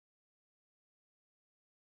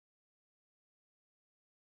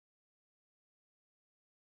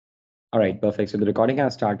All right, perfect. So the recording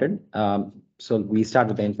has started. So we start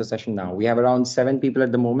with the info session now. We have around 7 people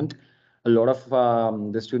at the moment. A lot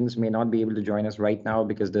of the students may not be able to join us right now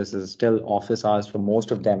because this is still office hours for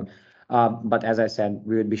most of them. But as I said,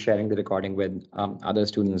 we would be sharing the recording with other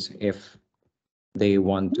students if they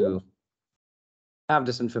want to have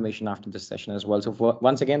this information after this session as well. So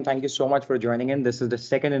once again, thank you so much for joining in. This is the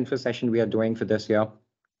second info session we are doing for this year.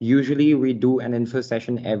 Usually we do an info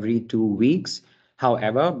session every 2 weeks.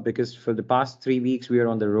 However, because for the past 3 weeks, we are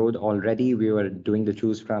on the road already, we were doing the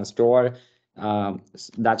Choose France tour.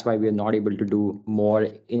 That's why we are not able to do more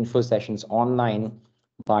info sessions online,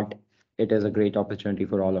 but it is a great opportunity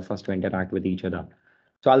for all of us to interact with each other.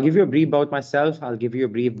 So I'll give you a brief about myself. I'll give you a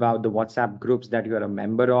brief about the WhatsApp groups that you are a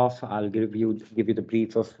member of. I'll give you the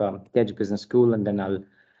brief of KEDGE Business School, and then I'll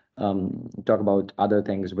talk about other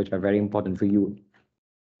things which are very important for you.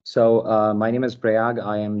 So my name is Prayag.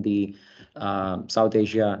 I am the South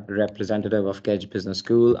Asia representative of KEDGE Business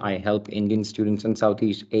School. I help Indian students and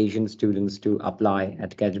Southeast Asian students to apply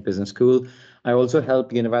at KEDGE Business School. I also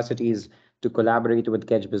help universities to collaborate with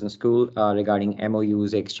KEDGE Business School regarding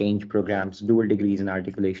MOUs, exchange programs, dual degrees, and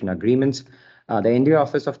articulation agreements. The India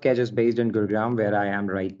office of KEDGE is based in Gurugram, where I am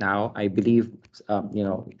right now. I believe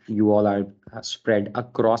you all are spread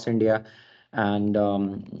across India, and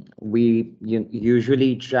we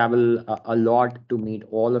usually travel a lot to meet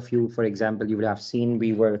all of you. For example, you would have seen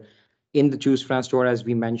we were in the Choose France store, as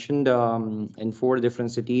we mentioned, in 4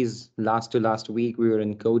 different cities. Last week, we were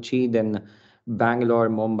in Kochi, then Bangalore,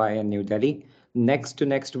 Mumbai, and New Delhi. Next to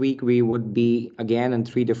next week, we would be again in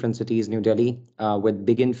 3 different cities, New Delhi, with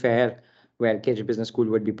Begin Fair, where KEDGE Business School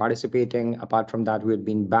would be participating. Apart from that, we would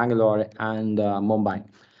be in Bangalore and Mumbai.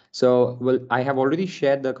 So, well, I have already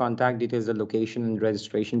shared the contact details, the location and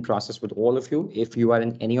registration process with all of you. If you are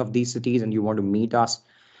in any of these cities and you want to meet us,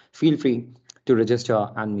 feel free to register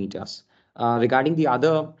and meet us. Regarding the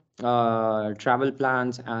other travel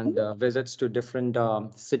plans and visits to different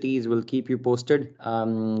cities, we'll keep you posted.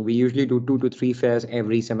 We usually do 2 to 3 fairs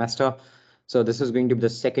every semester. So this is going to be the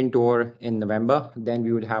second tour in November. Then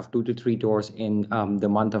we would have 2 to 3 tours in the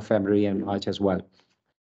month of February and March as well.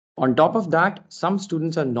 On top of that, some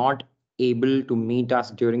students are not able to meet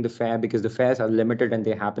us during the fair because the fairs are limited and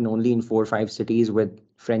they happen only in 4 or 5 cities with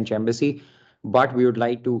French embassy. But we would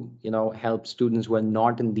like to, help students who are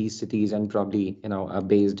not in these cities and probably, are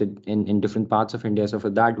based in different parts of India. So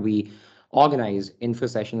for that, we organize info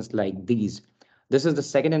sessions like these. This is the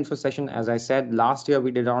second info session. As I said, last year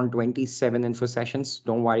we did around 27 info sessions.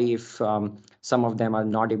 Don't worry if some of them are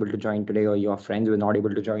not able to join today or your friends were not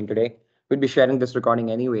able to join today. We'd be sharing this recording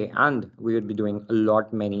anyway, and we would be doing a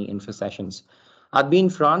lot many info sessions. I'll be in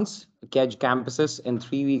France, KEDGE campuses in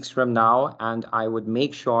 3 weeks from now, and I would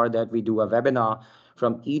make sure that we do a webinar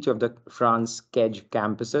from each of the France KEDGE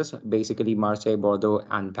campuses, basically Marseille, Bordeaux,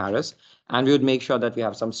 and Paris. And we would make sure that we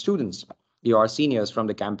have some students, your seniors from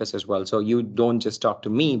the campus as well. So you don't just talk to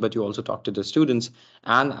me, but you also talk to the students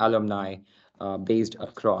and alumni based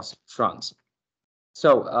across France.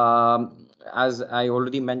 So as I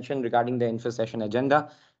already mentioned regarding the info session agenda,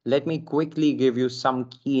 let me quickly give you some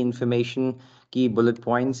key information, key bullet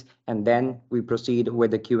points, and then we proceed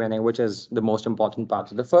with the Q&A, which is the most important part.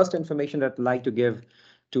 So the first information that I'd like to give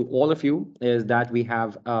to all of you is that we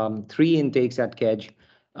have 3 intakes at KEDGE.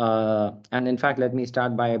 And in fact, let me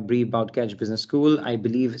start by a brief about KEDGE Business School. I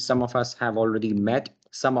believe some of us have already met,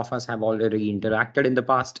 some of us have already interacted in the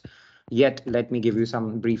past. Yet, let me give you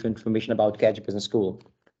some brief information about KEDGE Business School.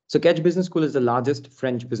 So KEDGE Business School is the largest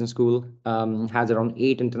French business school, has around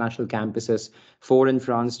 8 international campuses, 4 in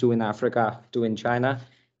France, 2 in Africa, 2 in China.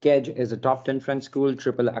 KEDGE is a top 10 French school,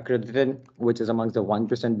 triple accredited, which is amongst the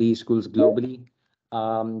 1% B schools globally.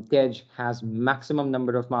 KEDGE has maximum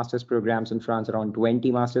number of master's programs in France, around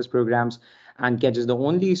 20 master's programs. And KEDGE is the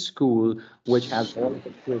only school which has all of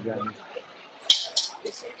its programs.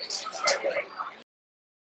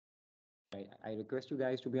 I request you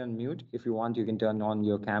guys to be on mute. If you want, you can turn on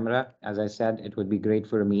your camera. As I said, it would be great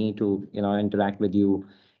for me to interact with you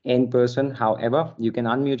in person. However, you can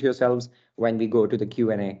unmute yourselves when we go to the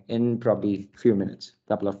Q&A in probably a few minutes,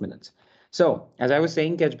 couple of minutes. So as I was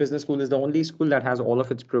saying, KEDGE Business School is the only school that has all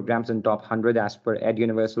of its programs in top 100 as per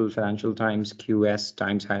Universal Financial Times, QS,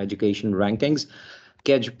 Times Higher Education rankings.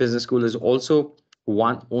 KEDGE Business School is also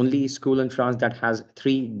one only school in France that has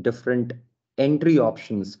 3 different entry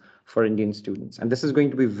options for Indian students. And this is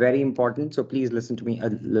going to be very important. So please listen to me a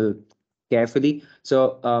little carefully.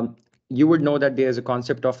 So you would know that there's a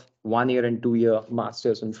concept of 1 year and 2 year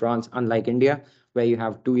masters in France, unlike India, where you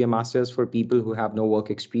have 2 year masters for people who have no work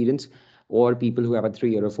experience or people who have a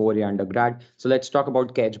 3 year or 4 year undergrad. So let's talk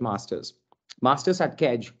about KEDGE masters. Masters at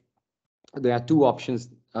KEDGE there are two options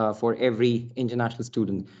for every international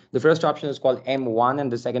student. The first option is called M1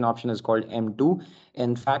 and the second option is called M2.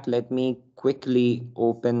 In fact, let me quickly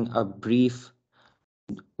open a brief,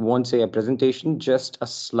 won't say a presentation, just a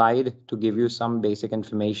slide to give you some basic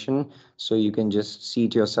information so you can just see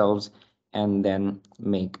it yourselves and then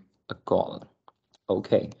make a call.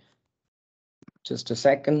 Okay, just a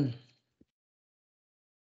second.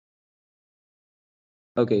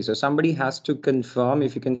 Okay, so somebody has to confirm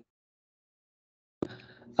if you can.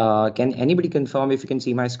 Can anybody confirm if you can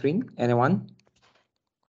see my screen? Anyone?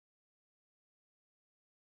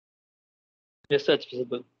 Yes, that's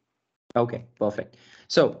visible. Okay, perfect.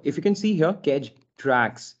 So if you can see here, KEDGE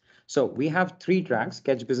tracks. So we have three tracks.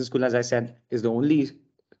 KEDGE Business School, as I said, is the only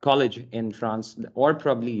college in France or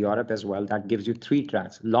probably Europe as well that gives you three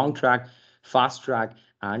tracks: long track, fast track,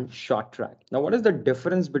 and short track. Now, what is the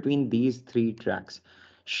difference between these three tracks?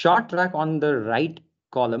 Short track on the right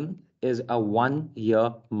column is a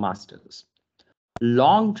 1-year master's.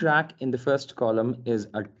 Long track in the first column is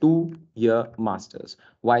a 2-year master's,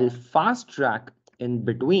 while fast track in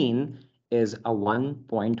between is a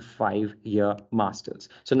 1.5-year master's.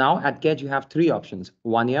 So now at KEDGE, you have three options: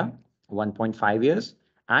 1 year, 1.5 years,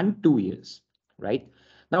 and 2 years, right?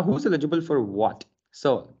 Now, who's eligible for what?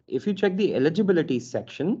 So if you check the eligibility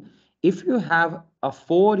section, if you have a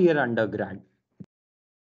 4-year undergrad,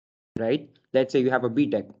 right? Let's say you have a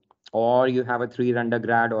BTech, or you have a 3-year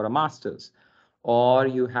undergrad or a master's, or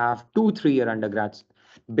you have 2 3-year undergrads,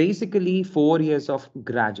 basically 4 years of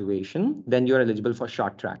graduation, then you're eligible for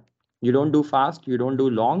short track. You don't do fast, you don't do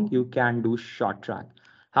long, you can do short track.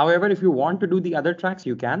 However, if you want to do the other tracks,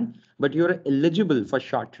 you can, but you're eligible for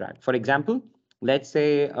short track. For example, let's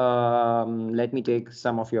say, let me take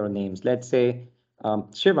some of your names. Let's say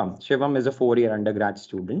Shivam. Shivam is a 4-year undergrad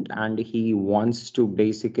student and he wants to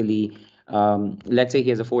basically, let's say he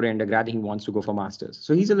has a 4-year undergrad, he wants to go for masters.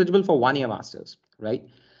 So he's eligible for 1-year masters, right?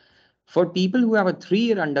 For people who have a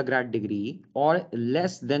 3-year undergrad degree or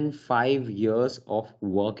less than 5 years of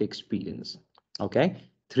work experience, okay?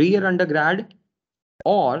 3-year undergrad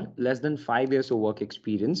or less than 5 years of work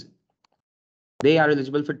experience, they are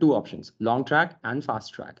eligible for two options: long track and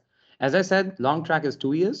fast track. As I said, long track is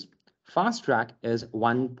 2 years, fast track is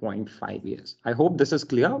 1.5 years. I hope this is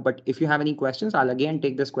clear, but if you have any questions, I'll again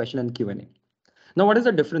take this question in Q&A. Now, what is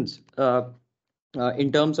the difference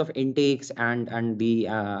in terms of intakes and the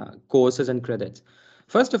courses and credits?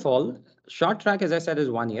 First of all, short track, as I said, is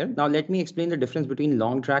 1 year. Now, let me explain the difference between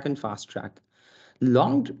long track and fast track.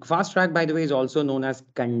 Fast track, by the way, is also known as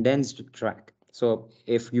condensed track. So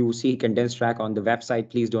if you see condensed track on the website,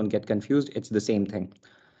 please don't get confused. It's the same thing.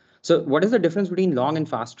 So what is the difference between long and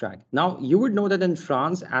fast track? Now, you would know that in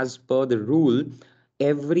France, as per the rule,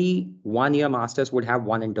 every 1-year masters would have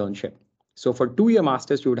one internship. So for 2-year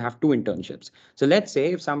masters, you would have two internships. So let's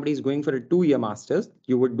say if somebody is going for a 2-year masters,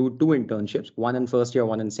 you would do two internships, one in first year,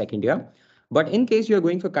 one in second year. But in case you're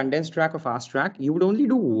going for condensed track or fast track, you would only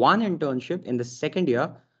do one internship in the second year,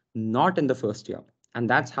 not in the first year. And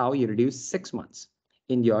that's how you reduce 6 months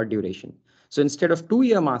in your duration. So instead of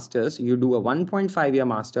 2-year masters, you do a 1.5-year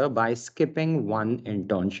master by skipping one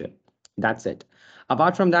internship. That's it.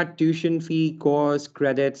 Apart from that, tuition fee, course,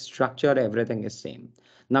 credit, structure, everything is same.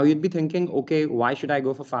 Now you'd be thinking, okay, why should I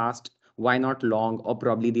go for fast? Why not long, or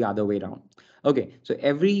probably the other way around? Okay, so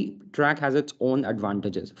every track has its own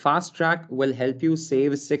advantages. Fast track will help you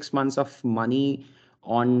save 6 months of money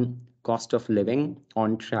on cost of living,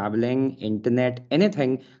 on traveling, internet,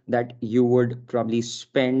 anything that you would probably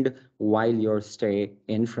spend while you're stay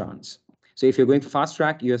in France. So if you're going for fast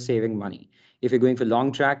track, you're saving money. If you're going for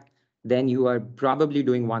long track, then you are probably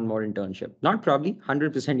doing one more internship. Not probably,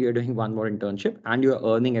 100% you're doing one more internship and you're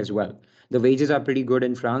earning as well. The wages are pretty good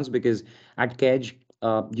in France because at KEDGE,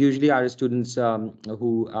 usually our students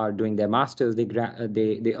who are doing their masters, they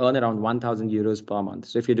earn around 1,000 euros per month.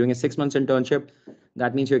 So if you're doing a 6 months internship,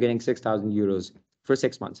 that means you're getting 6,000 euros for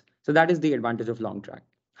 6 months. So that is the advantage of long track.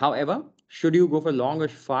 However, should you go for long or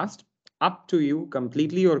fast? Up to you,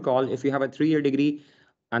 completely your call. If you have a 3-year degree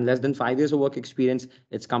and less than 5 years of work experience,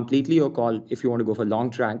 it's completely your call if you want to go for long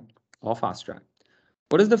track or fast track.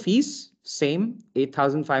 What is the fees? Same,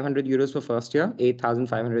 8,500 euros for first year,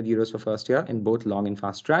 8,500 euros for first year in both long and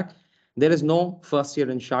fast track. There is no first year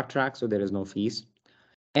in short track, so there is no fees.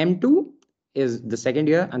 M2 is the second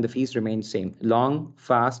year and the fees remain same. Long,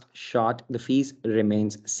 fast, short, the fees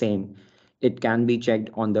remains same. It can be checked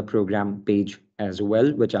on the program page as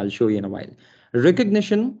well, which I'll show you in a while.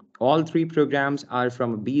 Recognition, all three programs are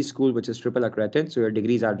from a B school, which is triple accredited, so your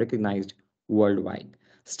degrees are recognized worldwide.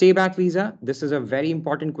 Stay back visa, this is a very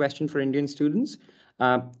important question for Indian students.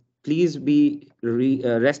 please be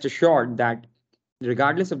rest assured that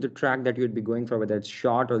regardless of the track that you'd be going for, whether it's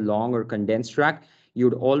short or long or condensed track,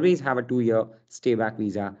 you'd always have a 2-year stay back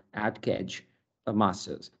visa at KEDGE, a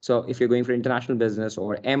master's. So if you're going for international business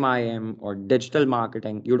or MIM or digital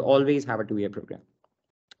marketing, you'd always have a 2-year program,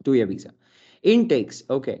 2-year visa. Intakes,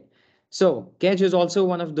 okay. So KEDGE is also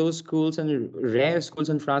one of those schools and rare schools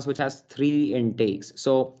in France which has 3 intakes.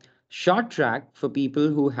 So short track for people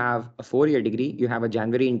who have a 4-year degree, you have a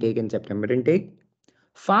January intake and September intake.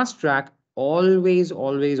 Fast track always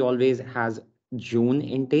has June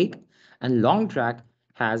intake, and long track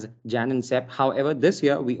has Jan and Sep. However, this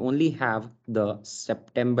year we only have the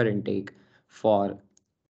September intake for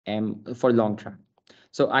for long track.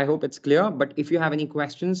 So I hope it's clear, but if you have any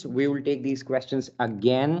questions, we will take these questions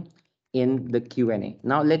again in the Q&A.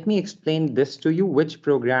 Now let me explain this to you, which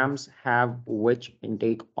programs have which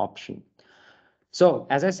intake option. So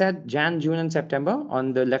as I said, Jan, June, and September.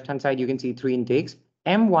 On the left-hand side, you can see 3 intakes.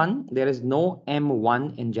 M1, there is no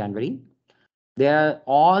M1 in January. There are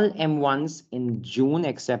all M1s in June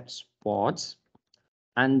except sports.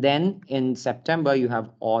 And then in September, you have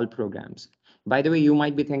all programs. By the way, you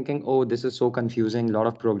might be thinking, oh, this is so confusing, a lot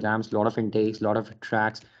of programs, a lot of intakes, a lot of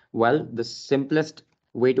tracks. Well, the simplest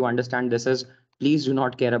way to understand this is please do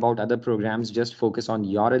not care about other programs, just focus on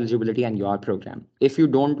your eligibility and your program. If you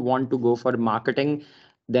don't want to go for marketing,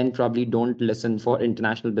 then probably don't listen for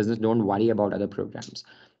international business, don't worry about other programs.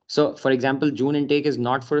 So for example, June intake is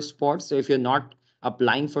not for sports. So if you're not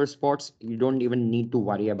applying for sports, you don't even need to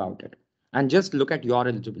worry about it. And just look at your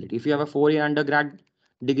eligibility. If you have a 4-year undergrad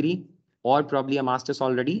degree or probably a master's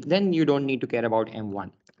already, then you don't need to care about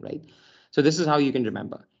M1, right? So this is how you can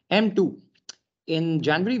remember. M2. In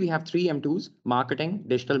January, we have 3 M2s: marketing,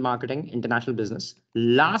 digital marketing, international business.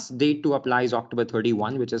 Last date to apply is October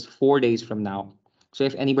 31, which is 4 days from now. So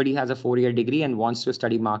if anybody has a 4-year degree and wants to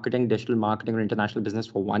study marketing, digital marketing, or international business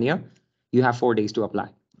for 1 year, you have 4 days to apply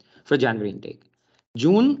for January intake.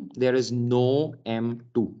 June, there is no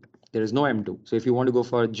M2. There is no M2. So if you want to go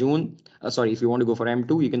for if you want to go for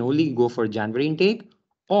M2, you can only go for January intake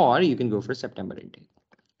or you can go for September intake.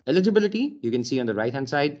 Eligibility, you can see on the right hand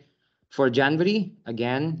side. For January,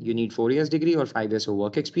 again, you need 4 years degree or 5 years of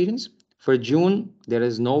work experience. For June, there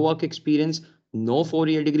is no work experience, no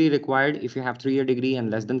 4-year degree required. If you have 3-year degree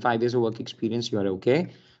and less than 5 years of work experience, you are okay.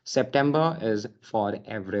 September is for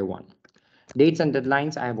everyone. Dates and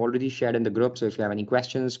deadlines I have already shared in the group. So if you have any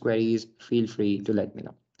questions, queries, feel free to let me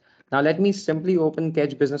know. Now, let me simply open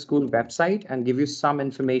KEDGE Business School website and give you some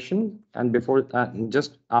information. And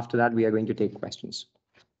just after that, we are going to take questions.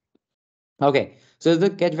 Okay, so the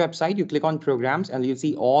KEDGE website, you click on programs and you'll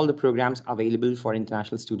see all the programs available for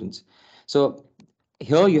international students. So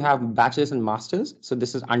here you have bachelor's and master's. So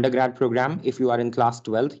this is undergrad program. If you are in class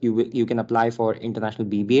 12th, you can apply for international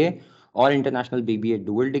BBA or international BBA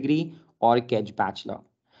dual degree or KEDGE bachelor.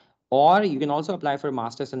 Or you can also apply for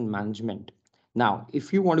master's in management. Now,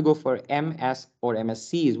 if you want to go for MS or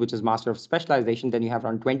MSCs, which is Master of Specialization, then you have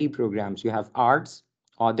around 20 programs. You have arts,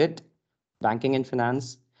 audit, banking and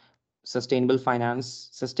finance, sustainable finance,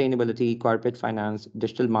 sustainability, corporate finance,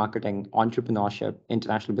 digital marketing, entrepreneurship,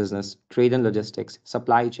 international business, trade and logistics,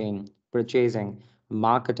 supply chain, purchasing,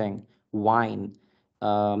 marketing, wine,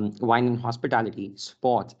 wine and hospitality,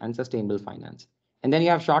 sports, and sustainable finance. And then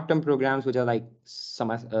you have short-term programs which are like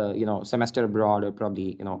semester abroad or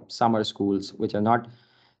probably summer schools, which are not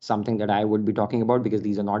something that I would be talking about because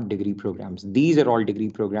these are not degree programs. These are all degree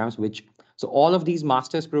programs so all of these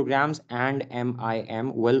master's programs and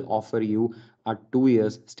MIM will offer you a 2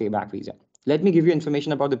 years stay back visa. Let me give you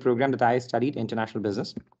information about the program that I studied, international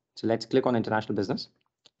business. So let's click on international business.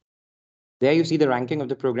 There you see the ranking of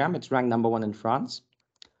the program. It's ranked #1 in France.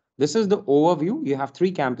 This is the overview. You have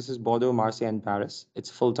 3 campuses, Bordeaux, Marseille, and Paris. It's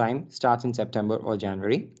full-time, starts in September or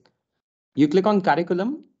January. You click on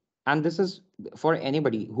curriculum, and this is for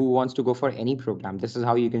anybody who wants to go for any program. This is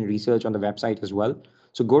how you can research on the website as well.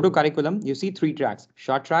 So go to curriculum, you see 3 tracks: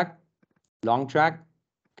 short track, long track,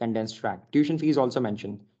 condensed track. Tuition fees also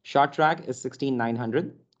mentioned. Short track is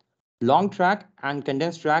 16,900. Long track and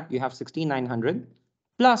condensed track, you have 16,900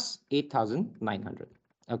 plus 8,900.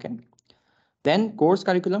 Okay. Then course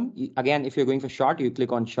curriculum, again, if you're going for short, you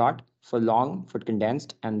click on short, for long, for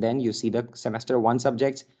condensed, and then you see the semester 1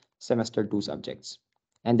 subjects, semester 2 subjects.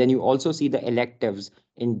 And then you also see the electives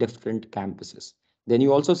in different campuses. Then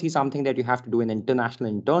you also see something that you have to do an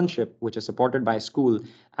international internship, which is supported by school,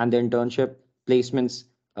 and the internship placements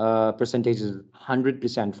percentage is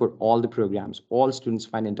 100% for all the programs. All students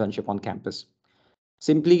find internship on campus.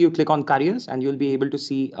 Simply you click on careers and you'll be able to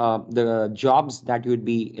see the jobs that you would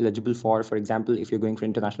be eligible for. For example, if you're going for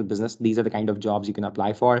international business, these are the kind of jobs you can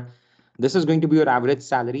apply for. This is going to be your average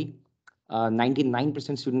salary.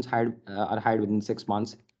 99% students are hired within 6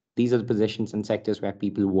 months. These are the positions and sectors where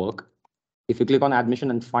people work. If you click on admission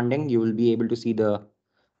and funding, you will be able to see the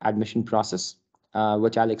admission process,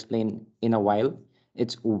 which I'll explain in a while.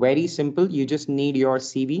 It's very simple. You just need your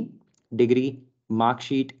CV, degree, mark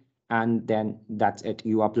sheet, and then that's it.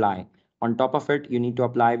 You apply. On top of it, you need to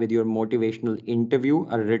apply with your motivational interview.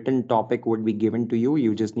 A written topic would be given to you.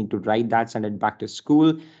 You just need to write that, send it back to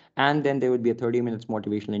school, and then there would be a 30 minutes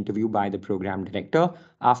motivational interview by the program director.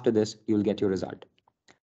 After this, you'll get your result.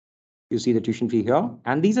 You see the tuition fee here.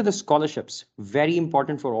 And these are the scholarships, very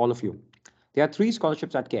important for all of you. There are 3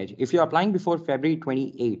 scholarships at KEDGE. If you're applying before February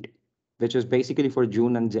 28, which is basically for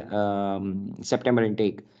June and September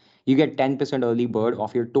intake, you get 10% early bird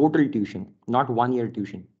of your total tuition, not 1 year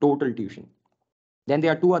tuition, total tuition. Then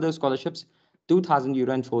there are 2 other scholarships, €2,000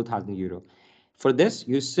 and €4,000. For this,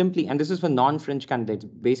 you simply, and this is for non-French candidates,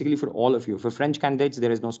 basically for all of you. For French candidates,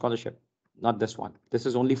 there is no scholarship, not this one. This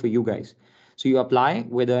is only for you guys. So you apply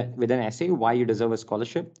with an essay why you deserve a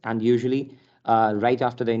scholarship, and usually right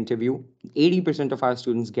after the interview, 80% of our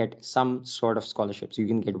students get some sort of scholarships. You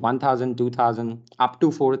can get 1,000, 2,000, up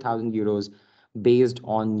to €4,000 based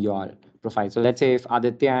on your profile. So let's say if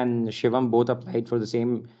Aditya and Shivam both applied for the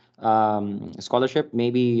same scholarship,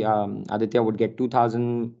 maybe Aditya would get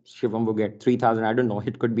 2,000, Shivam would get 3,000. I don't know.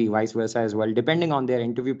 It could be vice versa as well, depending on their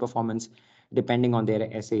interview performance, depending on their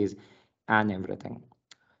essays and everything.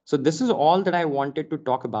 So this is all that I wanted to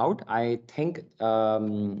talk about. I think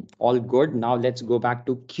all good. Now let's go back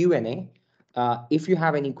to Q&A. If you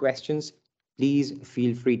have any questions, please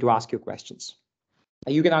feel free to ask your questions.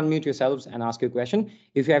 You can unmute yourselves and ask your question.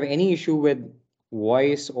 If you have any issue with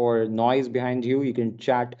voice or noise behind you, you can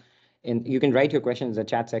chat and you can write your question in the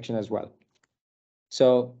chat section as well.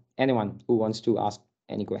 So anyone who wants to ask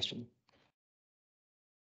any question.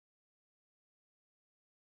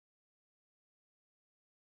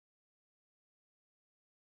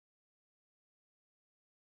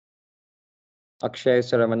 Akshay,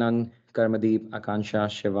 Saravanan, Karmadeep, Akansha,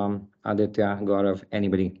 Shivam, Aditya, Gaurav,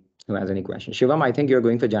 anybody who has any questions. Shivam, I think you're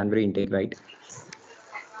going for January intake, right?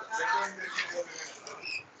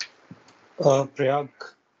 Prayag,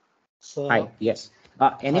 Hi, so yes.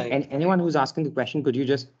 hi. Anyone who's asking the question, could you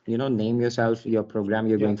just, name yourself, your program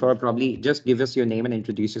you're Yeah, going for, or probably just give us your name and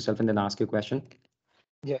introduce yourself and then ask your question?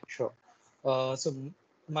 yeah, sure.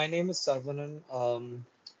 My name is Sarvanan.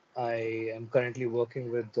 I am currently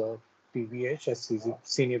working with PBH as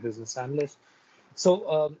Senior Business Analyst.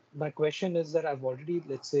 My question is that I've already,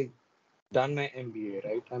 let's say, done my MBA,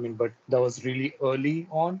 right? I mean, but that was really early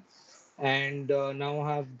on, and now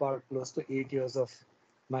I have about close to 8 years of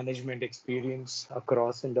management experience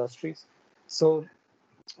across industries. So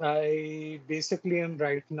I basically am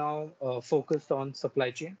right now focused on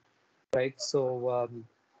supply chain, right?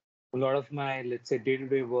 A lot of my, let's say,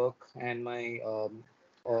 day-to-day work and my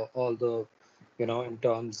all the, in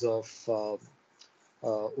terms of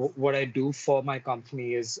what I do for my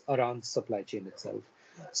company is around supply chain itself.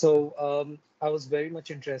 I was very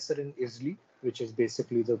much interested in ISLI, which is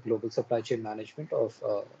basically the global supply chain management of,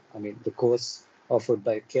 I mean, the course offered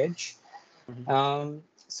by KEDGE.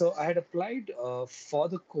 So I had applied for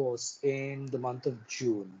the course in the month of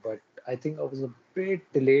June, but I think I was a bit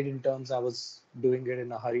delayed in terms I was doing it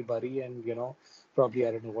in a hurry burry, and probably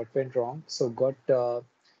I don't know what went wrong. So got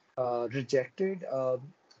rejected,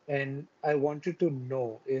 and I wanted to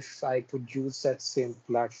know if I could use that same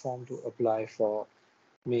platform to apply for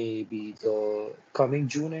maybe the coming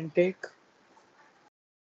June intake.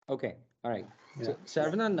 Okay, all right. Yeah. So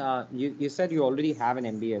Saravanan, you said you already have an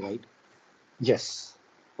MBA, right? Yes.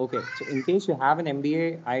 Okay, so in case you have an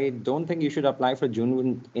MBA, I don't think you should apply for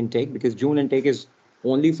June intake because June intake is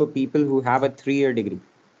only for people who have a 3-year degree.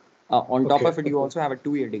 On top Okay. of it, you also have a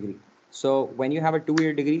 2-year degree. So when you have a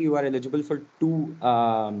 2-year degree, you are eligible for 2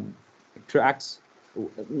 tracks,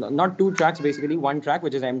 not 2 tracks, basically 1 track,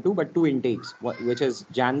 which is M2, but 2 intakes, which is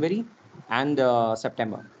January and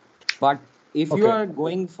September. But if you Okay. are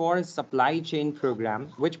going for a supply chain program,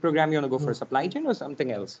 which program you want to go for, Hmm. supply chain or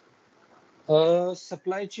something else?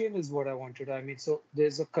 Supply chain is what I wanted. I mean, so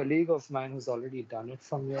there's a colleague of mine who's already done it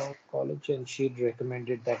from your college, and she'd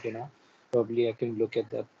recommended that, probably I can look at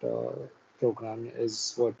that program,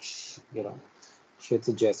 is what, she had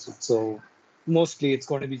suggested. So mostly it's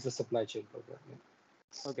going to be the supply chain program.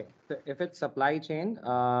 Yeah. Okay, so if it's supply chain,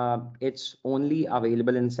 it's only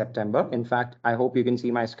available in September. In fact, I hope you can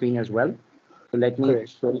see my screen as well. So let me Correct.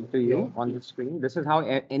 show it to Yeah. you on the screen. This is how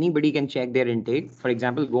anybody can check their intake. For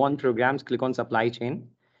example, go on programs, click on supply chain.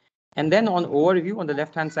 And then on overview on the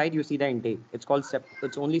left-hand side, you see the intake. It's called,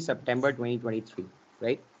 it's only September 2023,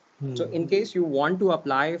 right? So in case you want to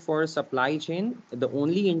apply for supply chain, the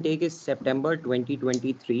only intake is September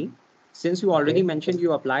 2023. Since you already Okay. mentioned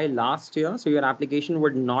you applied last year, so your application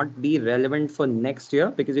would not be relevant for next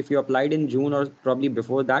year, because if you applied in June or probably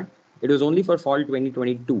before that, it was only for fall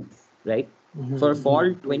 2022, right? For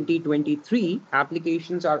fall 2023,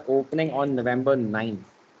 applications are opening on November 9th.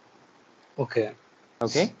 Okay.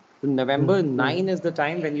 Okay. So November 9 is the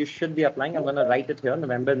time when you should be applying. I'm going to write it here.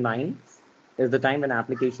 November 9 is the time when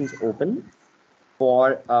applications open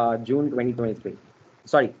for June 2023.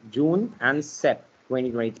 Sorry, June and Sep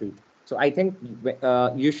 2023. So I think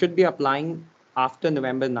you should be applying after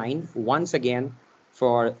November 9 once again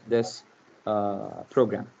for this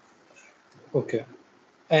program. Okay.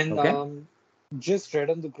 And Okay. just read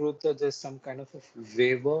on the group that there's some kind of a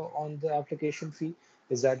waiver on the application fee.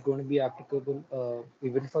 Is that going to be applicable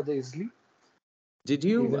even for the ISLI?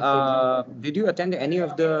 Even for Did you attend any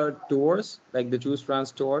of the tours, like the Choose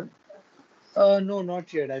France tour? no,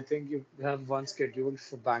 not yet. I think you have one scheduled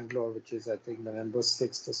for Bangalore, which is I think November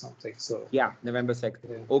 6th or something. So Yeah, November 6th.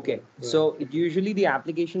 yeah, Okay. yeah. So usually the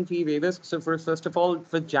application fee waivers. So first of all,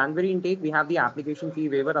 for January intake, we have the application fee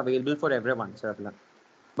waiver available for everyone, Sarabla.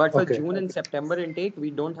 But for Okay. June and September intake,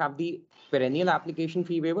 we don't have the perennial application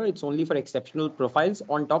fee waiver. It's only for exceptional profiles.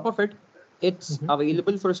 On top of it, it's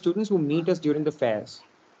available for students who meet us during the fairs.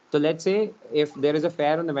 So let's say if there is a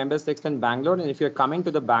fair on November 6th in Bangalore, and if you're coming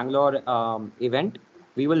to the Bangalore event,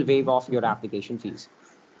 we will waive off your application fees.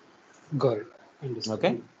 Got it. Understood.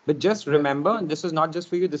 Okay. But just remember, and this is not just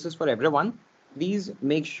for you, this is for everyone. Please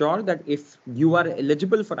make sure that if you are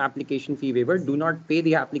eligible for application fee waiver, do not pay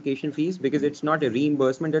the application fees, because it's not a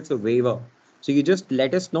reimbursement, it's a waiver. So you just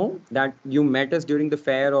let us know that you met us during the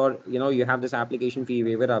fair, or you have this application fee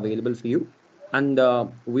waiver available for you. And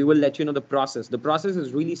we will let you know the process. The process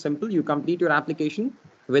is really simple. You complete your application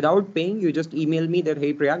without paying. You just email me that,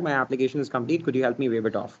 hey, Prayag, my application is complete. Could you help me waive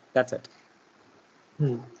it off? That's it.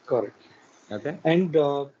 Got it. Okay. And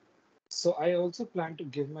so I also plan to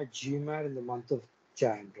give my GMAT in the month of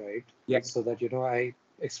Jan, right? Yes. So that I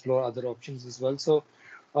explore other options as well. So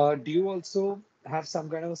do you also have some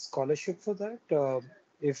kind of a scholarship for that?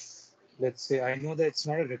 If let's say I know that it's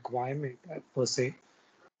not a requirement per se,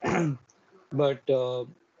 but do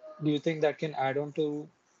you think that can add on to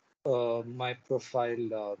my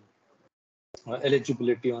profile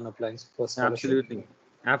eligibility on applying for scholarship? Absolutely.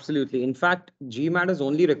 Absolutely. In fact, GMAT is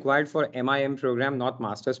only required for MIM program, not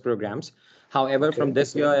master's programs. However, from Okay.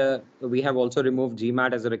 this year, we have also removed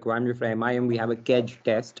GMAT as a requirement for MIM. We have a KEDGE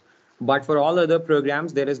test. But for all other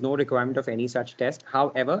programs, there is no requirement of any such test.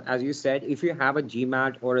 However, as you said, if you have a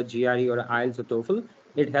GMAT or a GRE or an IELTS or TOEFL,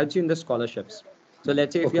 it helps you in the scholarships. So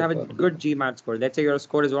let's say if you Okay, have a got it. good GMAT score, let's say your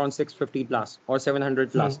score is around 650 plus or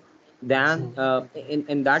 700 plus, then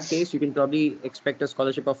in that case, you can probably expect a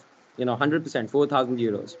scholarship of 100%, 4,000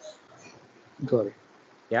 euros. Got it.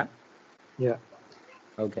 Yeah. Yeah.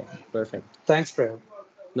 Okay. Perfect. Thanks, Prayag.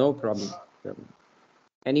 No problem.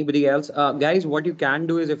 Anybody else? Guys, what you can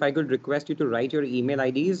do is, if I could request you to write your email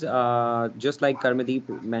IDs, just like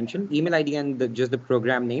Karmadeep mentioned, email ID and just the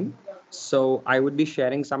program name. So I would be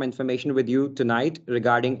sharing some information with you tonight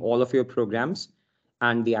regarding all of your programs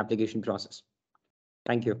and the application process.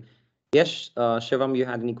 Thank you. Yes, Shivam, you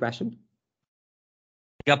had any question?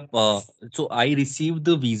 Yep. So I received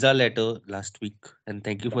the visa letter last week, and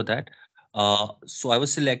thank you for that. So I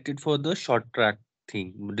was selected for the short track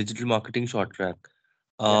thing, digital marketing short track.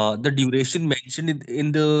 The duration mentioned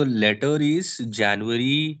in the letter is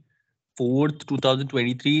January 4th,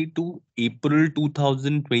 2023 to April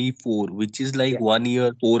 2024, which is like 1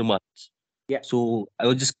 year, 4 months. Yeah. So I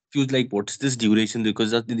was just confused, like, what's this duration?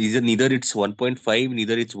 Because neither it's 1.5,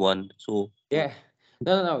 neither it's one. So Yeah.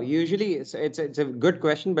 No. Usually, it's a good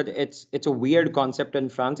question, but it's a weird concept in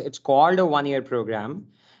France. It's called a 1 year program,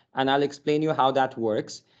 and I'll explain you how that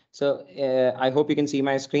works. So I hope you can see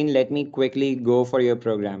my screen. Let me quickly go for your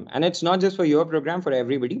program, and it's not just for your program, for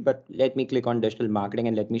everybody. But let me click on digital marketing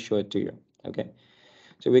and let me show it to you. Okay.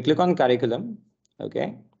 So we click on curriculum.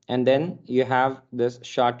 Okay. And then you have this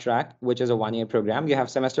short track, which is a 1 year program. You have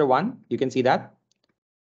semester 1. You can see that,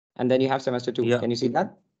 and then you have semester 2. yeah, Can you see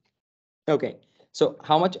that? Okay. So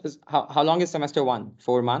how long is semester 1?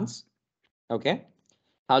 4 months. Okay.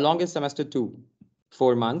 How long is semester 2?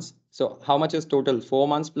 4 months. So how much is total? 4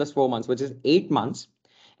 months plus 4 months, which is 8 months.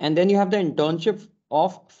 And then you have the internship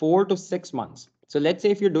of 4 to 6 months. So let's say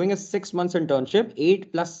if you're doing a 6 months internship,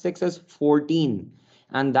 8 plus 6 is 14.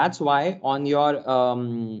 And that's why on your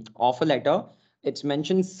offer letter, it's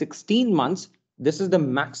mentioned 16 months. This is the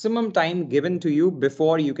maximum time given to you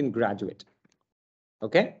before you can graduate.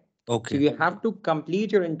 Okay. So Okay. you have to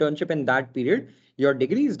complete your internship in that period. Your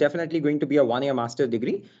degree is definitely going to be a 1-year master's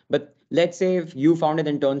degree. But let's say if you found an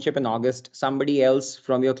internship in August, somebody else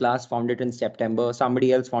from your class found it in September,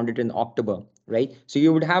 somebody else found it in October, right? So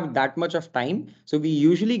you would have that much of time. So we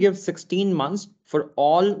usually give 16 months for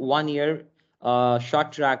all 1-year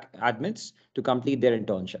short track admits to complete their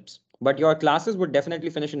internships. But your classes would definitely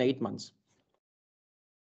finish in 8 months.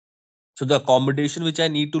 So the accommodation which I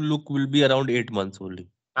need to look will be around 8 months only.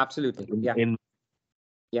 Absolutely. Yeah.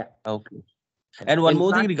 Yeah. Okay. And one In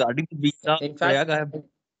more thing fact, regarding the visa, in Prayag, fact,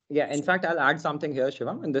 yeah, in fact, I'll add something here,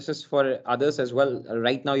 Shivam, and this is for others as well.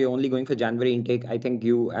 Right now, you're only going for January intake. I think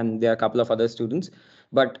you and there are a couple of other students,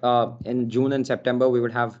 but in June and September, we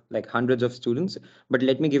would have like hundreds of students. But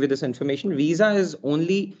let me give you this information. Visa is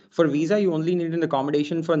only for visa, you only need an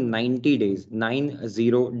accommodation for 90 days,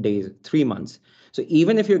 90 days, 3 months. So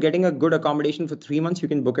even if you're getting a good accommodation for 3 months, you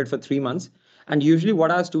can book it for 3 months. And usually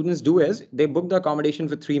what our students do is they book the accommodation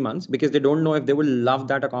for 3 months because they don't know if they will love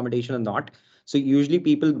that accommodation or not. So usually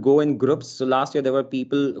people go in groups. So last year there were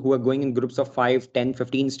people who were going in groups of 5, 10,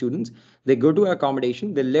 15 students. They go to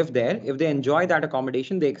accommodation, they live there. If they enjoy that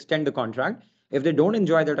accommodation, they extend the contract. If they don't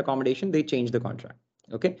enjoy that accommodation, they change the contract.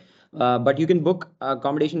 Okay. But you can book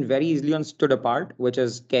accommodation very easily on Stood Apart, which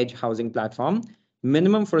is KEDGE housing platform.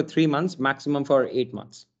 Minimum for 3 months, maximum for 8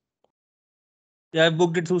 months. yeah, I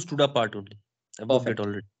booked it through Studa Part only. I booked it Perfect.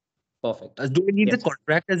 already. Perfect. Do I need the Yes.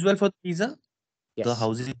 contract as well for the visa? The Yes.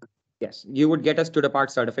 housing. Yes. You would get a Stood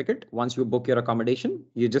Apart certificate once you book your accommodation.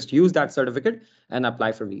 You just use that certificate and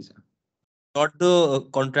apply for visa. Not the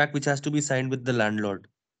contract which has to be signed with the landlord.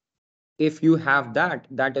 If you have that,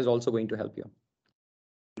 that is also going to help you.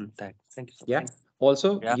 Thank you so much. Yeah.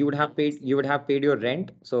 Also, Yeah. you would have paid your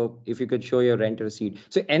rent. So if you could show your rent receipt.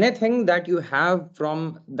 So anything that you have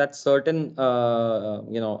from that certain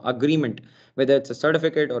agreement, whether it's a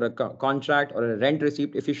certificate or a contract or a rent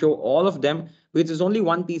receipt, if you show all of them, which is only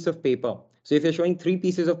one piece of paper. So if you're showing 3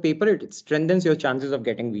 pieces of paper, it strengthens your chances of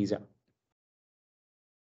getting visa.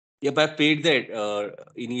 Yep, I paid the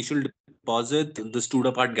initial deposit, the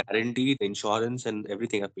Studa Part guarantee, the insurance, and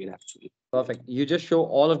everything I paid actually. Perfect. You just show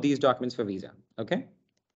all of these documents for visa. Okay.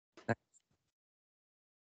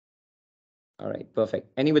 All right. Perfect.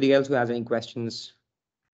 Anybody else who has any questions?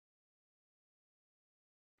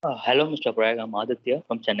 Hello, Mr. Prayag. I'm Aditya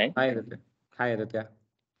from Chennai. Hi, Aditya. Hi, Aditya.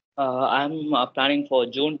 I'm planning for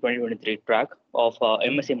June 2023 track of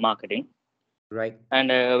MSc Marketing. Right. And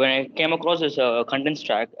when I came across this contents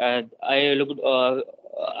track, I looked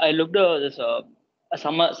this a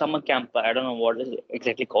summer camp. I don't know what is it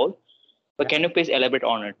exactly called, but Yeah. can you please elaborate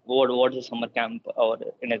on it? What is a summer camp or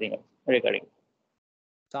anything else regarding?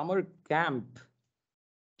 Summer camp.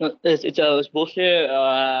 No, it's supposed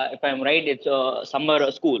to, if I'm right, it's a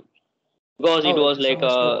summer school because it Oh, it's was a like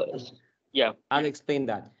summer school. yeah. I'll explain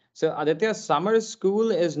that. So, Aditya, summer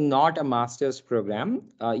school is not a master's program.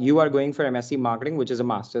 You are going for MSc Marketing, which is a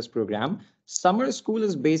master's program. Summer school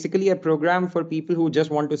is basically a program for people who just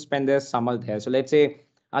want to spend their summer there. So, let's say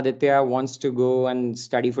Aditya wants to go and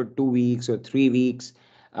study for 2 weeks or 3 weeks.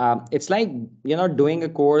 It's like, doing a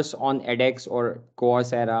course on edX or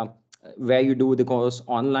Coursera, where you do the course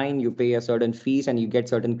online, you pay a certain fees and you get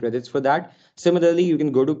certain credits for that. Similarly, you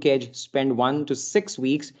can go to KEDGE, spend 1 to 6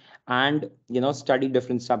 weeks and study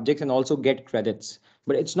different subjects and also get credits,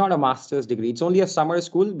 but it's not a master's degree. It's only a summer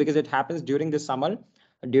school because it happens during the summer,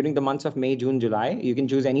 during the months of May, June, July. You can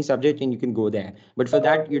choose any subject and you can go there, but for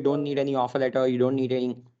that you don't need any offer letter, you don't need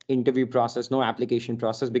any interview process, no application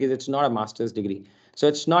process, because it's not a master's degree. So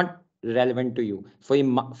it's not relevant to you. For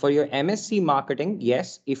your MSc Marketing,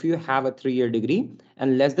 yes, if you have a 3-year degree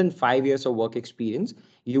and less than 5 years of work experience,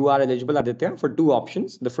 you are eligible, Aditya, for two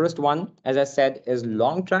options. The first one, as I said, is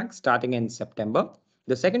long track starting in September.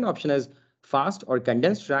 The second option is fast or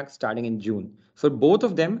condensed track starting in June. For both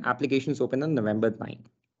of them, applications open on November 9.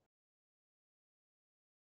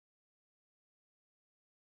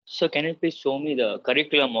 So can you please show me the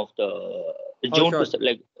curriculum of the Oh, June sure. to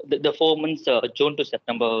like the 4 months June to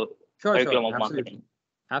September Sure, curriculum of absolutely. marketing?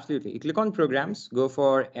 Absolutely. You click on programs, go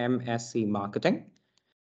for MSc Marketing,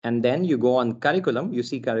 and then you go on curriculum. You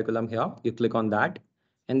see curriculum here. You click on that,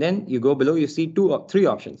 and then you go below. You see three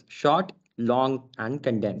options: short, long, and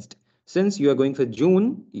condensed. Since you are going for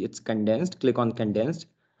June, it's condensed. Click on condensed.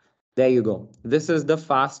 There you go. This is the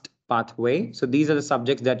fast pathway. So these are the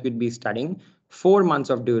subjects that you'd be studying. 4 months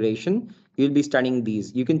of duration. You'll be studying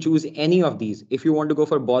these. You can choose any of these. If you want to go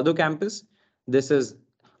for Bordeaux campus, this is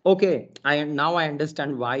Okay, now I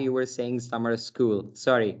understand why you were saying summer school.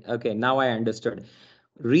 Sorry. Okay, now I understood.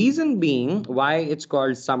 Reason being why it's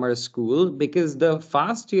called summer school, because the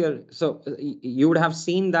first year, so you would have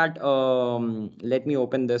seen that. Let me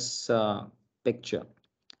open this picture.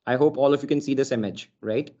 I hope all of you can see this image,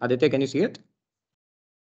 right? Aditya, can you see it?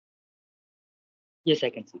 Yes, I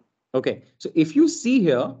can see. Okay, so if you see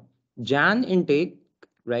here, Jan intake,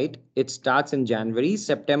 right? It starts in January,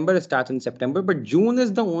 September starts in September, but June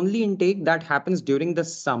is the only intake that happens during the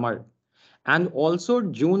summer. And also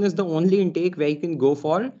June is the only intake where you can go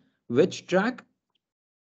for which track?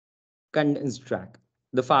 Condensed track,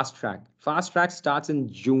 the fast track. Fast track starts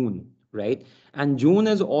in June, right? And June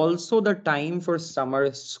is also the time for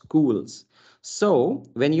summer schools. So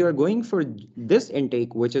when you are going for this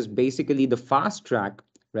intake, which is basically the fast track,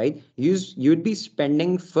 right? You'd be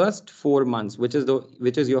spending first 4 months, which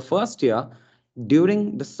is your first year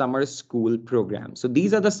during the summer school program. So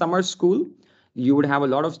these are the summer school. You would have a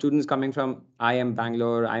lot of students coming from I am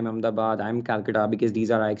Bangalore, I'm Ahmedabad, I'm Calcutta, because these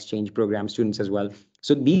are our exchange program students as well.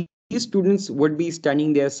 So these students would be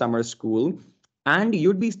studying their summer school, and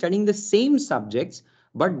you'd be studying the same subjects,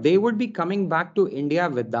 but they would be coming back to India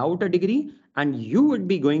without a degree, and you would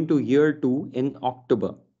be going to year 2 in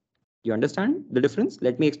October. You understand the difference?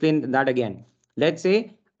 Let me explain that again. Let's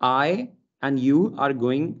say I and you are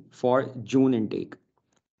going for June intake.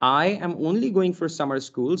 I am only going for summer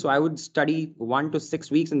school, so I would study 1 to 6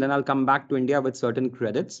 weeks and then I'll come back to India with certain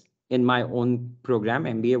credits in my own program,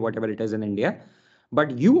 MBA, whatever it is in India.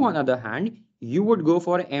 But you, on the other hand, you would go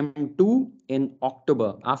for M2 in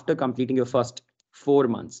October after completing your first 4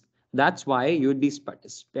 months. That's why you would be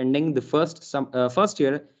spending the first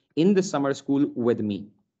year in the summer school with me.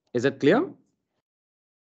 Is it clear?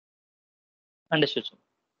 Understood, sir.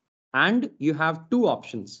 And you have two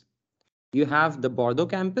options. You have the Bordeaux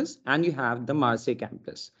campus and you have the Marseille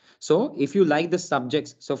campus. So if you like the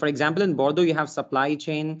subjects, so for example, in Bordeaux, you have supply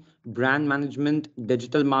chain, brand management,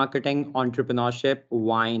 digital marketing, entrepreneurship,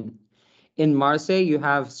 wine. In Marseille, you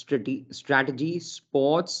have strategy,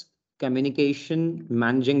 sports, communication,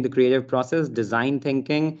 managing the creative process, design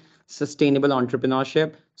thinking, sustainable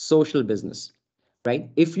entrepreneurship, social business, right?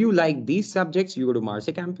 If you like these subjects, you go to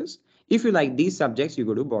Marseille campus. If you like these subjects, you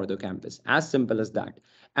go to Bordeaux campus. As simple as that.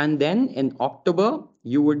 And then in October,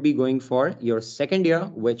 you would be going for your second year,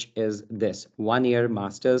 which is this 1 year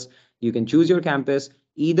master's. You can choose your campus.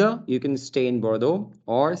 Either you can stay in Bordeaux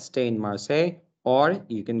or stay in Marseille, or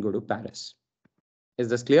you can go to Paris. Is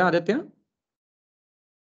this clear, Aditya?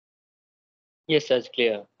 Yes, that's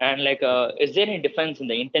clear. And like, is there any difference in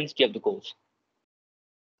the intensity of the course?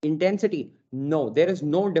 Intensity? No, there is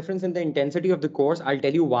no difference in the intensity of the course. I'll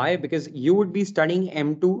tell you why. Because you would be studying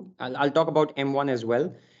M2. I'll talk about M1 as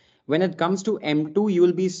well. When it comes to M2, you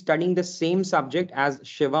will be studying the same subject as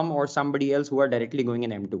Shivam or somebody else who are directly going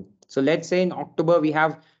in M2. So let's say in October, we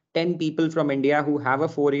have 10 people from India who have a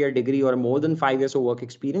 4 year degree or more than 5 years of work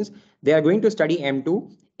experience. They are going to study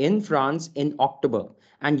M2 in France in October.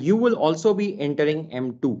 And you will also be entering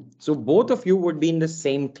M2. So both of you would be in the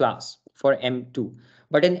same class for M2.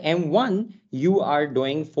 But in M1, you are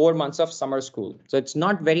doing 4 months of summer school. So it's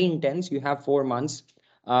not very intense. You have 4 months.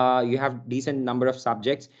 You have decent number of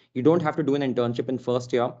subjects. You don't have to do an internship in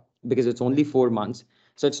first year because it's only 4 months.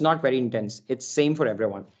 So it's not very intense. It's same for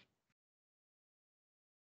everyone.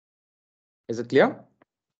 Is it clear?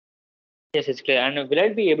 Yes, it's clear. And will I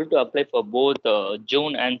be able to apply for both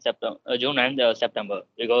June and September? June and September,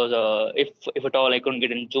 because if at all I couldn't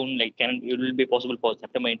get in June, like, can it will be possible for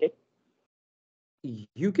September intake?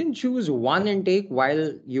 You can choose one intake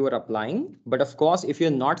while you are applying, but of course, if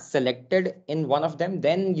you're not selected in one of them,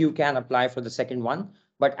 then you can apply for the second one.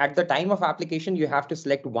 But at the time of application, you have to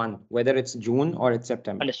select one, whether it's June or it's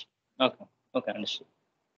September. Understood. Okay. Okay, understood.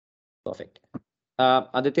 Perfect.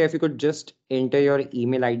 Aditya, if you could just enter your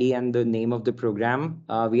email ID and the name of the program.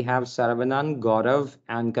 We have Saravanan, Gaurav,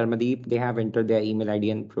 and Karmadeep. They have entered their email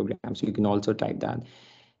ID and program, so you can also type that.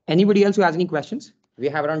 Anybody else who has any questions? We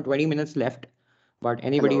have around 20 minutes left, but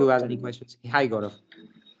anybody who Hello. has any questions? Hi, Gaurav.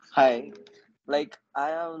 Hi. I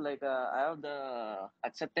have the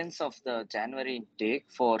acceptance of the January intake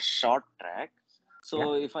for short track. Yeah.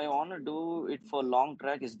 So if I want to do it for long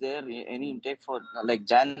track, is there any intake for like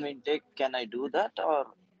January intake? Can I do that, or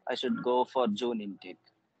I should go for June intake?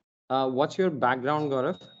 What's your background,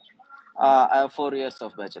 Gaurav? I have 4 years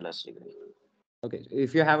of bachelor's degree. Okay, so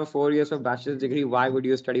if you have a 4 years of bachelor's degree, why would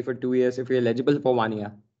you study for 2 years if you're eligible for 1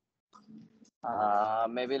 year?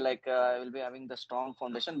 Maybe I will be having the strong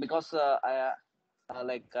foundation because I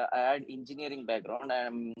had engineering background. I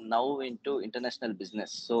am now into international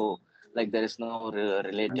business, so like there is no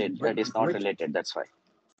related. But That is not which related. That's why.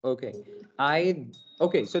 Okay.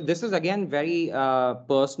 Okay, so this is again very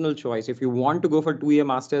personal choice. If you want to go for 2-year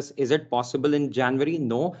masters, is it possible in January?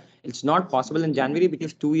 No, it's not possible in January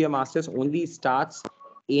because 2-year masters only starts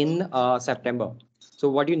in September. So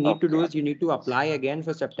what you need to do Okay. is you need to apply again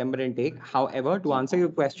for September intake. However, to answer your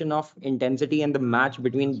question of intensity and the match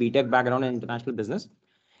between BTech background and international business,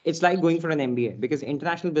 it's like going for an MBA because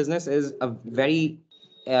international business is a very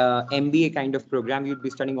MBA kind of program. You'd be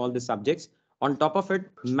studying all the subjects. On top of it,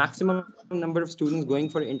 maximum number of students going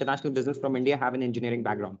for international business from India have an engineering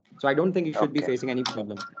background. So I don't think you should be Okay. facing any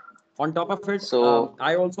problem. On top of it, So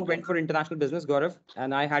I also went for international business, Gaurav,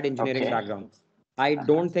 and I had engineering okay. background. I Uh-huh.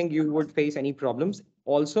 don't think you would face any problems.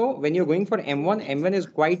 Also, when you're going for M1, M1 is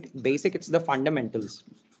quite basic. It's the fundamentals.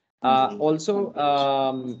 Also,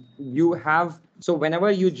 you have, so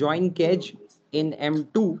whenever you join KEDGE in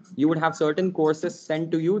M2, you would have certain courses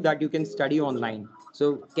sent to you that you can study online.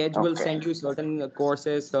 So KEDGE will Okay. send you certain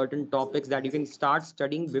courses, certain topics that you can start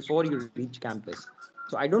studying before you reach campus.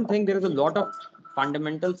 So I don't think there is a lot of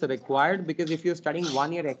fundamentals required because if you're studying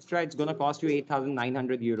 1 year extra, it's going to cost you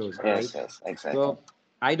 8,900 euros, right? Yes, yes, exactly. So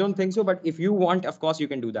I don't think so. But if you want, of course, you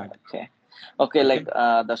can do that. Okay. Okay, Okay. like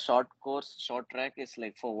the short track is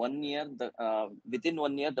like for 1 year, the within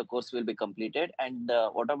 1 year the course will be completed. And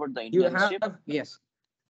what about the You internship? have, yes.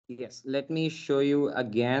 Yes, let me show you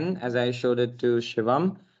again as I showed it to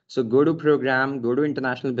Shivam. So go to program, go to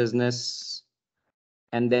international business,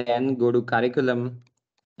 and then go to curriculum,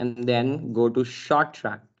 and then go to short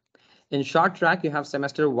track. In short track, you have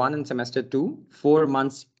semester 1 and semester 2, 4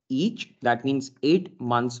 months each. That means 8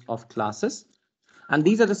 months of classes. And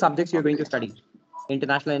these are the subjects you're going to Okay. study: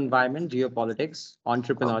 international environment, geopolitics, Okay.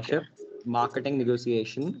 entrepreneurship, marketing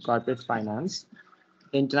negotiation, corporate finance,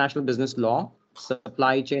 international business law,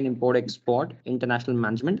 supply chain, import, export, international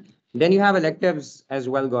management. Then you have electives as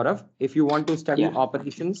well, Gaurav. If you want to study Yeah.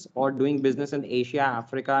 operations or doing business in Asia,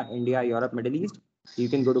 Africa, India, Europe, Middle East, you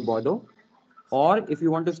can go to Bordeaux. Or if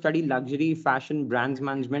you want to study luxury, fashion, brands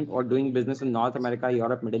management, or doing business in North America,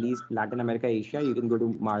 Europe, Middle East, Latin America, Asia, you can go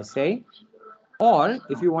to Marseille. Or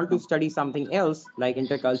if you want to study something else like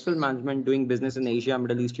intercultural management, doing business in Asia,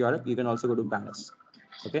 Middle East, Europe, you can also go to Paris.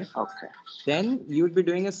 Okay. Okay. Then you would be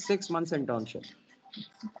doing a 6 months internship.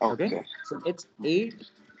 Okay. Okay. So it's 8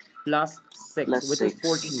 plus 6, Plus which is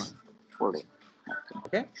 14 6. months. 14.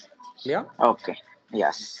 Okay. Okay. Clear? Okay.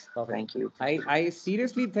 Yes. Perfect. Thank you. I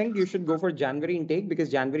seriously think you should go for January intake because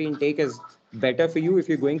January intake is better for you. If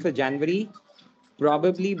you're going for January,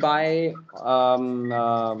 probably by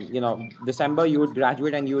December you would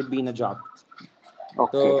graduate and you would be in a job.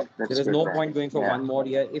 Okay. So there That's is good no then. point going for Yeah. 1 more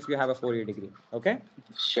year if you have a 4-year degree. Okay.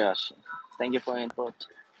 Sure. Sure. Thank you for your input.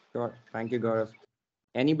 Sure. Thank you, Gaurav.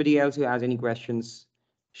 Anybody else who has any questions?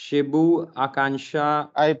 Shibu, Akansha,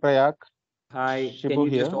 Hi, Prayag. hi. Can Shibu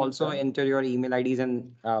you just here. also enter your email IDs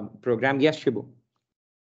and program? Yes, Shibu.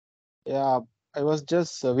 Yeah, I was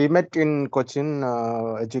just, we met in Cochin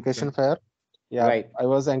Education Fair. Yeah, Right. I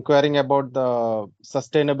was inquiring about the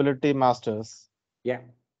sustainability masters. Yeah.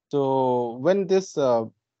 So when this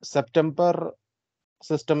September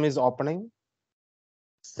system is opening,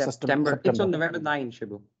 September. It's September, on November 9th,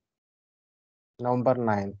 Shibu. November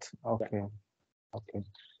 9th. Yeah. Okay, okay.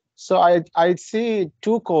 So I see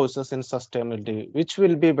two courses in sustainability. Which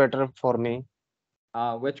will be better for me?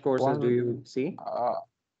 Which courses do One, you see?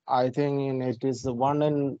 I think it is the one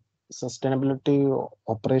in sustainability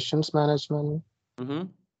operations management. Mm-hmm.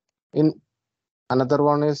 In another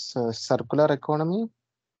one is circular economy.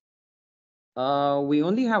 We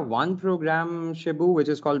only have one program, Shibu, which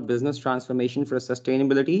is called Business Transformation for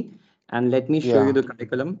Sustainability. And let me show you Yeah. the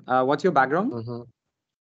curriculum. What's your background? Mm-hmm.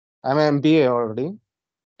 I'm an MBA already.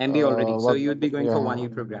 MBA already. So What? you'd be going for Yeah. 1-year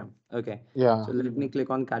program. Okay. Yeah. So let me click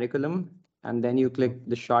on curriculum and then you click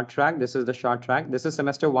the short track. This is the short track. This is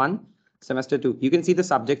semester 1, semester 2. You can see the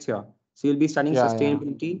subjects here. So you'll be studying Yeah. Yeah.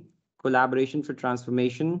 sustainability, collaboration for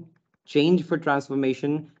transformation, change for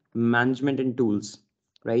transformation, management and tools,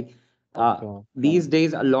 right? Okay. These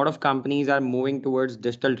days, a lot of companies are moving towards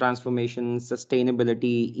digital transformation,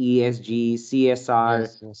 sustainability, ESG, CSR,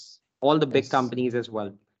 Yes. Yes. all the big Yes. companies as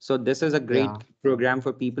well. So this is a great Yeah. program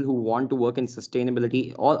for people who want to work in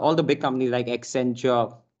sustainability. All the big companies like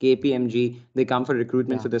Accenture, KPMG, they come for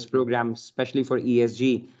recruitment Yeah. for this program, especially for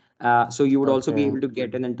ESG. So you would also be Okay. able to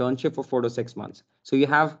get an internship for 4 to 6 months. So you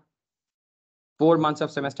have 4 months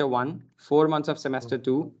of semester 1, 4 months of semester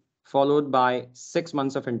 2, followed by 6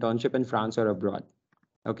 months of internship in France or abroad.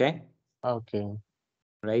 Okay, Okay.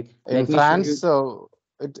 right? In Let me show France, you.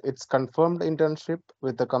 it's confirmed internship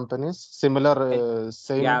with the companies. Similar,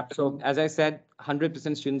 same. Yeah, so as I said,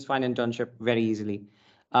 100% students find internship very easily.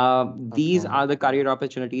 These Okay. are the career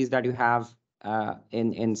opportunities that you have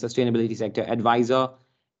in sustainability sector. Advisor,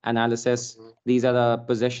 analysis. These are the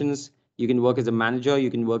positions. You can work as a manager.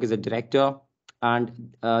 You can work as a director. And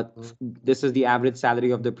this is the average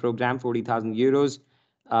salary of the program, 40,000 euros.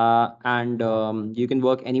 And you can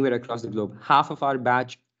work anywhere across the globe. Half of our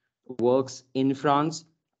batch works in France.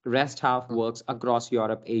 Rest half works across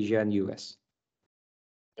Europe, Asia, and US.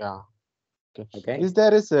 Yeah. Okay. Okay. Is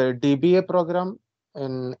there a DBA program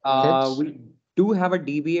in KEDGE? We do have a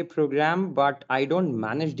DBA program, but I don't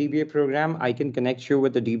manage DBA program. I can connect you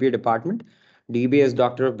with the DBA department. DBA is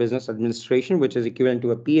Doctor of Business Administration, which is equivalent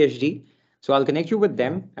to a PhD. So I'll connect you with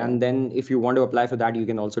them. And then if you want to apply for that, you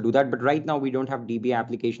can also do that. But right now, we don't have DBA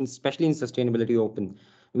applications, especially in sustainability open.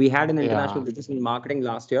 We had an international business in marketing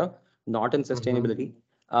last year, not in sustainability.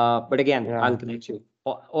 But again, I'll connect you.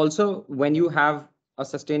 Also, when you have a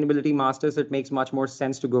sustainability master's, it makes much more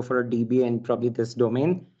sense to go for a DBA in probably this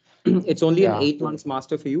domain. It's only an 8 months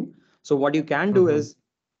master for you. So what you can do is,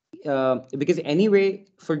 because anyway,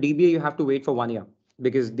 for DBA, you have to wait for 1 year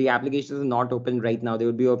because the applications are not open right now. They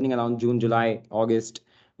would be opening around June, July, August,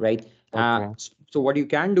 right? So what you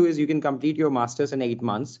can do is you can complete your master's in 8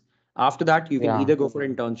 months. After that, you can either go for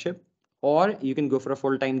internship or you can go for a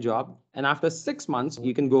full-time job. And after 6 months,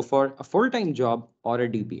 you can go for a full-time job or a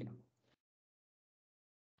DBA.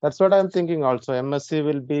 That's what I'm thinking also. MSc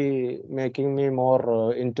will be making me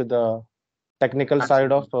more into the technical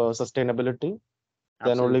side of sustainability.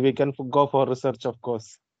 Then only we can go for research, of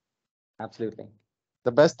course. Absolutely.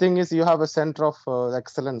 The best thing is you have a center of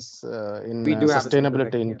excellence in We do have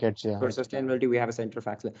sustainability in KEDGE. For sustainability, we have a center of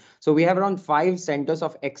excellence. So we have around 5 centers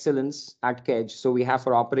of excellence at KEDGE. So we have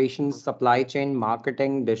for operations, supply chain,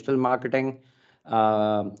 marketing, digital marketing,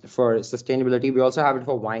 for sustainability. We also have it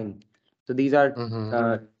for wine. So these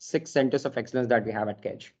are 6 centers of excellence that we have at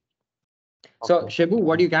KEDGE. So Shibu,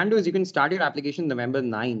 what you can do is you can start your application November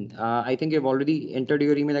 9. I think you've already entered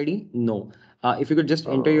your email ID. No. If you could just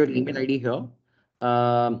enter your email ID here.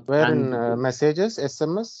 Where in messages,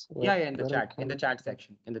 SMS? Yeah, in the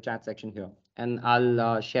chat section here. And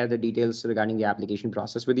I'll share the details regarding the application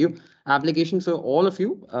process with you. Applications for all of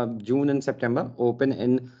you, June and September, open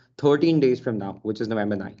in 13 days from now, which is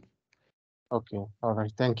November 9. Okay. All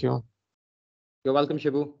right. Thank you. You're welcome,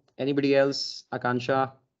 Shibu. Anybody else?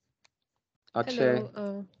 Akansha? Akshay?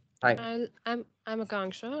 Hello, Hi. I'm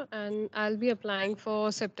Akanksha, and I'll be applying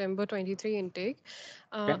for September 23 intake.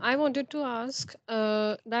 I wanted to ask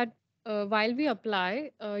that while we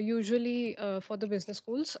apply, usually for the business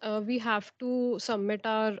schools, we have to submit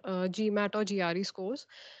our GMAT or GRE scores.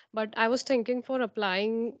 But I was thinking for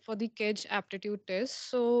applying for the KEDGE aptitude test.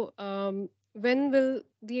 So when will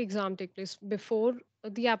the exam take place? Before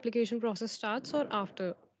the application process starts or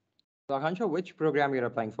after? So Akansha, which program you're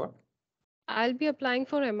applying for? I'll be applying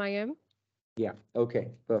for MIM. Yeah. Okay.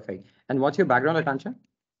 Perfect. And what's your background, Akansha?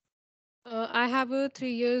 I have a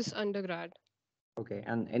 3 years undergrad. Okay.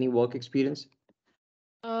 And any work experience?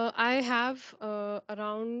 I have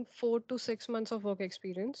around 4 to 6 months of work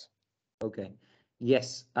experience. Okay.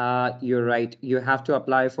 Yes, you're right. You have to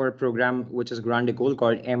apply for a program which is Grande École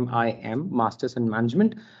called MIM, Masters in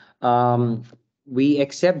Management. We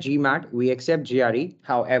accept GMAT, we accept GRE.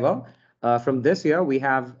 However, from this year, we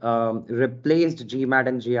have replaced GMAT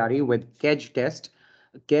and GRE with KEDGE test.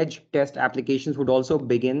 KEDGE test applications would also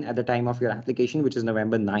begin at the time of your application, which is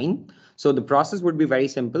November 9. So the process would be very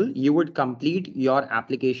simple. You would complete your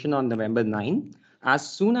application on November 9. As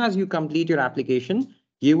soon as you complete your application,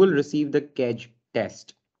 you will receive the KEDGE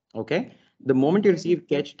test. Okay. The moment you receive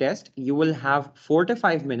KEDGE test, you will have 4 to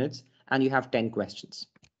 5 minutes and you have 10 questions.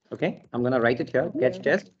 Okay. I'm going to write it here. KEDGE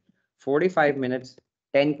test, 45 minutes,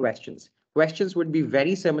 10 questions. Questions would be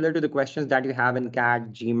very similar to the questions that you have in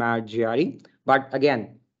CAD, GMAT, GRE. But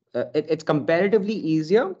again, it's comparatively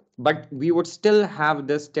easier, but we would still have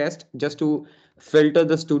this test just to filter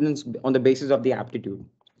the students on the basis of the aptitude.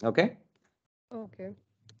 Okay. Okay.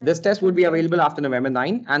 This test would be available after November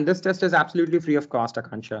 9, and this test is absolutely free of cost,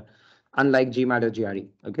 Akansha, unlike GMAT or GRE.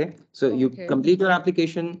 Okay. So you complete your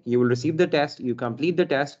application, you will receive the test, you complete the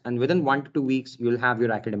test, and within 1 to 2 weeks, you'll have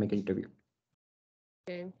your academic interview.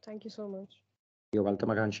 Okay. Thank you so much. You're welcome,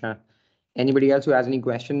 Akansha. Anybody else who has any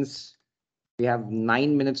questions? We have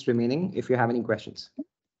 9 minutes remaining if you have any questions.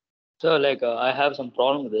 So, like, I have some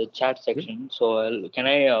problem with the chat section. So, can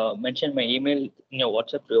I mention my email in your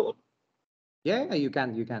WhatsApp group? Yeah, you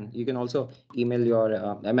can. You can also email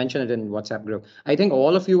your. I mentioned it in WhatsApp group. I think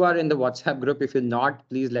all of you are in the WhatsApp group. If you're not,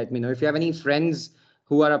 please let me know. If you have any friends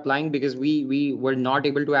who are applying, because we were not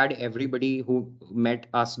able to add everybody who met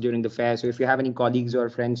us during the fair. So if you have any colleagues or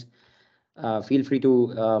friends, feel free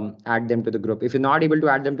to add them to the group. If you're not able to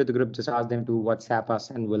add them to the group, just ask them to WhatsApp us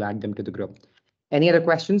and we'll add them to the group. Any other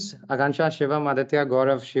questions? Akansha, Shivam, Aditya,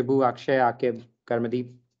 Gaurav, Shibu, Akshay, Akib,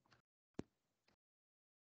 Karmadeep?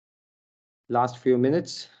 Last few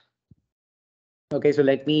minutes. Okay, so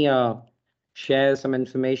let me share some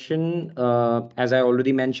information. As I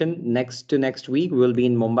already mentioned, next week we'll be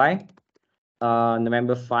in Mumbai.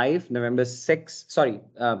 November 5, November 6,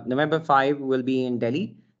 November 5 will be in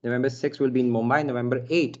Delhi. November 6 will be in Mumbai. November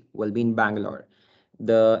 8 will be in Bangalore.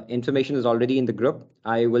 The information is already in the group.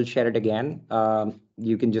 I will share it again.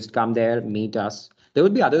 You can just come there, meet us. There will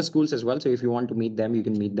be other schools as well. So if you want to meet them, you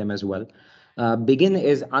can meet them as well. Begin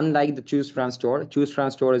is unlike the Choose France store. Choose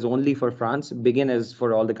France store is only for France. Begin is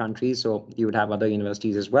for all the countries. So you would have other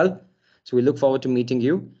universities as well. So we look forward to meeting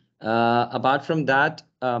you. Apart from that,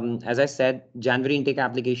 as I said, January intake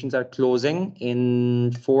applications are closing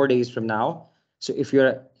in 4 days from now. So if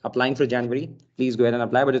you're applying for January, please go ahead and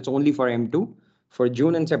apply, but it's only for M2. For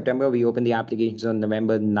June and September, we open the applications on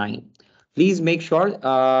November 9. Please make sure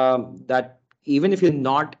that even if you're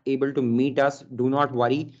not able to meet us, do not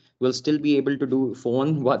worry. We'll still be able to do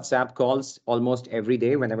phone, WhatsApp calls almost every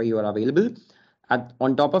day whenever you are available.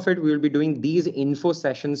 On top of it, we will be doing these info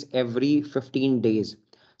sessions every 15 days.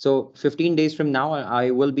 So 15 days from now,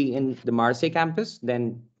 I will be in the Marseille campus,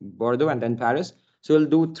 then Bordeaux, and then Paris. So we'll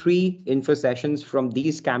do 3 info sessions from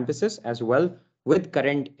these campuses as well with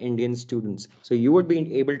current Indian students. So you would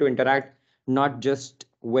be able to interact not just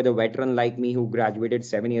with a veteran like me who graduated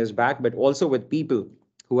 7 years back, but also with people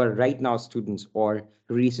who are right now students or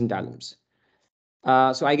recent alums.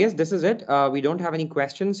 So I guess this is it. We don't have any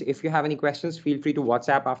questions. If you have any questions, feel free to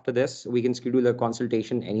WhatsApp after this. We can schedule a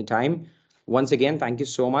consultation anytime. Once again, thank you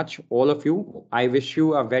so much, all of you. I wish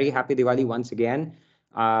you a very happy Diwali once again.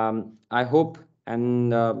 I hope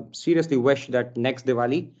and seriously wish that next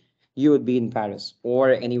Diwali you would be in Paris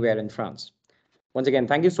or anywhere in France. Once again,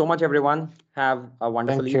 thank you so much, everyone. Have a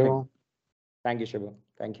wonderful Thank evening. you. Thank you, Shiva.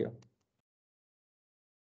 Thank you.